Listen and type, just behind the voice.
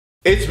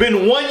It's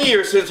been 1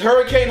 year since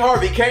Hurricane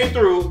Harvey came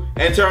through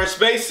and turned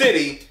Space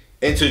City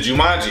into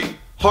Jumanji.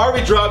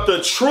 Harvey dropped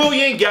 1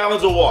 trillion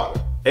gallons of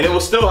water, and it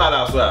was still hot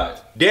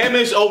outside.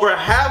 Damaged over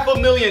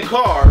 500,000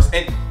 cars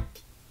and...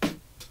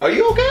 Are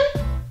you okay?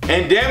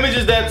 And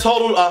damages that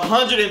totaled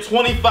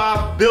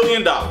 $125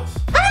 billion.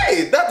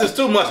 Hey, that's just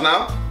too much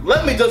now.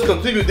 Let me just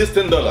contribute this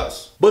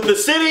 $10. But the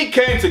city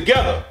came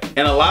together,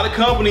 and a lot of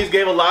companies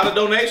gave a lot of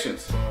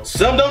donations.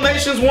 Some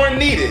donations weren't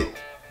needed,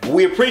 but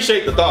we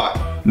appreciate the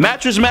thought.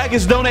 Mattress Mac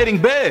is donating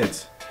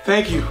beds.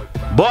 Thank you.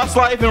 Boss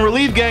Life and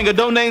Relief Gang are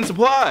donating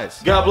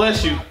supplies. God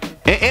bless you.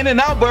 And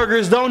In-N-Out Burger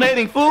is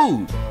donating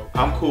food.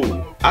 I'm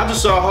cool. I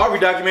just saw a Harvey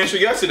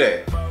documentary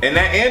yesterday, and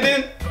that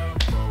ending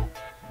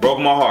broke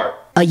my heart.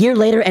 A year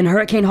later, and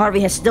Hurricane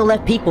Harvey has still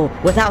left people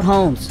without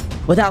homes,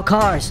 without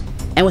cars,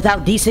 and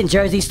without decent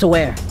jerseys to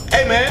wear.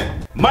 Hey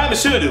man, mind the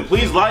should-do.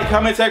 Please like,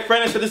 comment, tag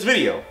friends for this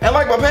video, and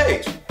like my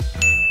page.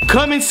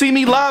 Come and see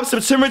me live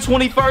September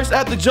 21st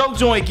at the Joke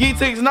Joint. Get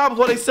tickets now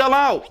before they sell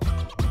out.